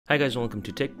Hi guys, welcome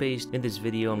to TechBased. In this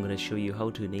video, I'm going to show you how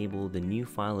to enable the new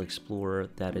file explorer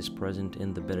that is present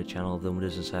in the beta channel of the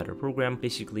Windows Insider program.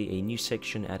 Basically, a new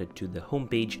section added to the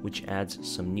homepage, which adds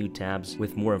some new tabs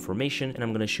with more information, and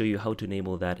I'm going to show you how to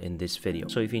enable that in this video.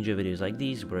 So if you enjoy videos like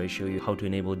these, where I show you how to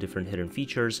enable different hidden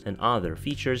features and other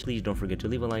features, please don't forget to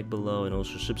leave a like below and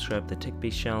also subscribe to the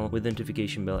TechBased channel with the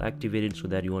notification bell activated so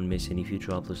that you won't miss any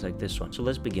future uploads like this one. So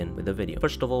let's begin with the video.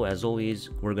 First of all, as always,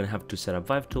 we're going to have to set up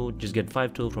ViveTool. Just get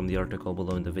ViveTool from the article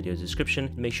below in the video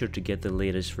description. Make sure to get the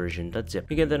latest version.zip.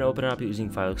 You can then open up using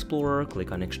File Explorer,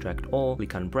 click on Extract All,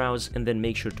 click on Browse, and then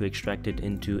make sure to extract it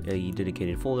into a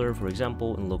dedicated folder. For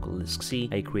example, in local disk C,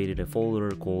 I created a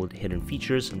folder called Hidden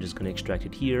Features. I'm just going to extract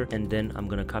it here, and then I'm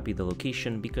going to copy the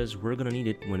location because we're going to need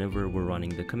it whenever we're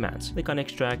running the commands. Click on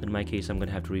Extract. In my case, I'm going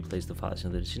to have to replace the files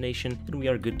in the destination, and we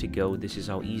are good to go. This is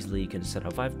how easily you can set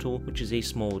up ViveTool, which is a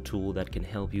small tool that can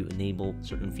help you enable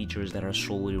certain features that are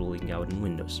slowly rolling out in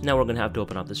Windows. Now we're going to have to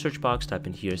open up the search box, type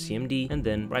in here CMD, and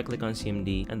then right click on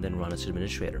CMD and then run as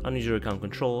administrator. On user account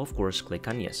control, of course, click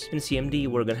on yes. In CMD,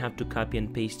 we're going to have to copy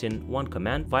and paste in one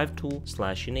command,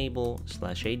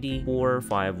 ViveTool/enable/ID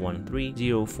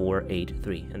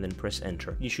 45130483, and then press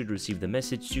enter. You should receive the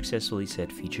message successfully set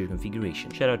feature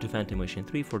configuration. Shout out to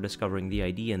PhantomOcean3 for discovering the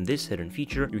ID and this hidden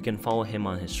feature. You can follow him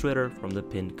on his Twitter from the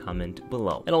pinned comment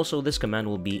below. And also, this command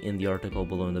will be in the article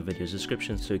below in the video's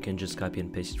description, so you can just copy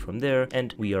and paste it from there,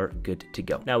 and we are good to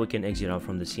go. Now we can exit out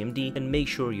from the CMD and make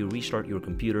sure you restart your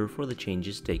computer for the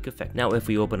changes take effect. Now if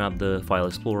we open up the File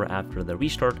Explorer after the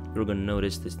restart, you're going to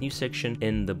notice this new section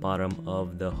in the bottom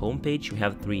of the home page. We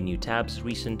have three new tabs: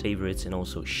 recent, favorites, and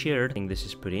also shared. I think this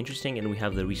is pretty interesting. And we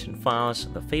have the recent files,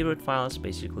 the favorite files.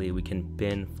 Basically, we can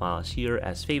pin files here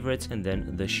as favorites, and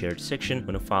then the shared section.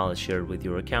 When a file is shared with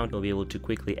your account, you'll be able to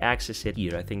quickly access it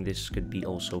here. I think this could be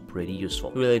also pretty useful.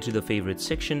 Related to the favorites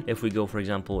section, if we go, for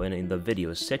example, in the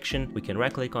videos section, we can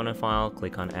right click on a file,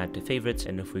 click on add to favorites,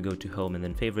 and if we go to home and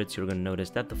then favorites, you're going to notice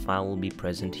that the file will be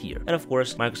present here. And of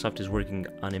course, Microsoft is working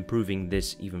on improving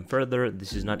this even further.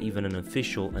 This is not even an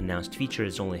official announced feature,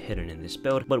 it's only hidden in this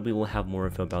build, but we will have more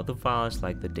info about the files,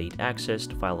 like the date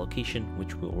accessed, file location,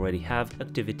 which we already have,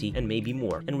 activity, and maybe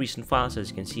more. In recent files, as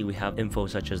you can see, we have info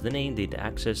such as the name, date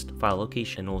accessed, file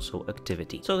location, and also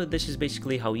activity. So this is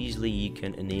basically how easily you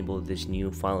can enable this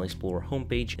new File Explorer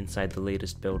homepage inside the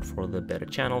latest build for the beta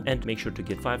channel. And make sure to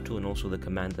get ViveTool and also the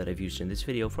command that I've used in this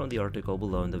video from the article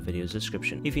below in the video's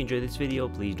description. If you enjoyed this video,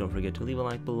 please don't forget to leave a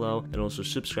like below and also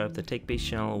subscribe to the TechBased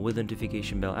channel with the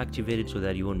notification bell activated so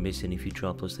that you won't miss any future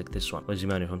uploads like this one. Was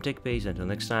Emmanuel from TechBased. Until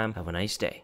next time, have a nice day.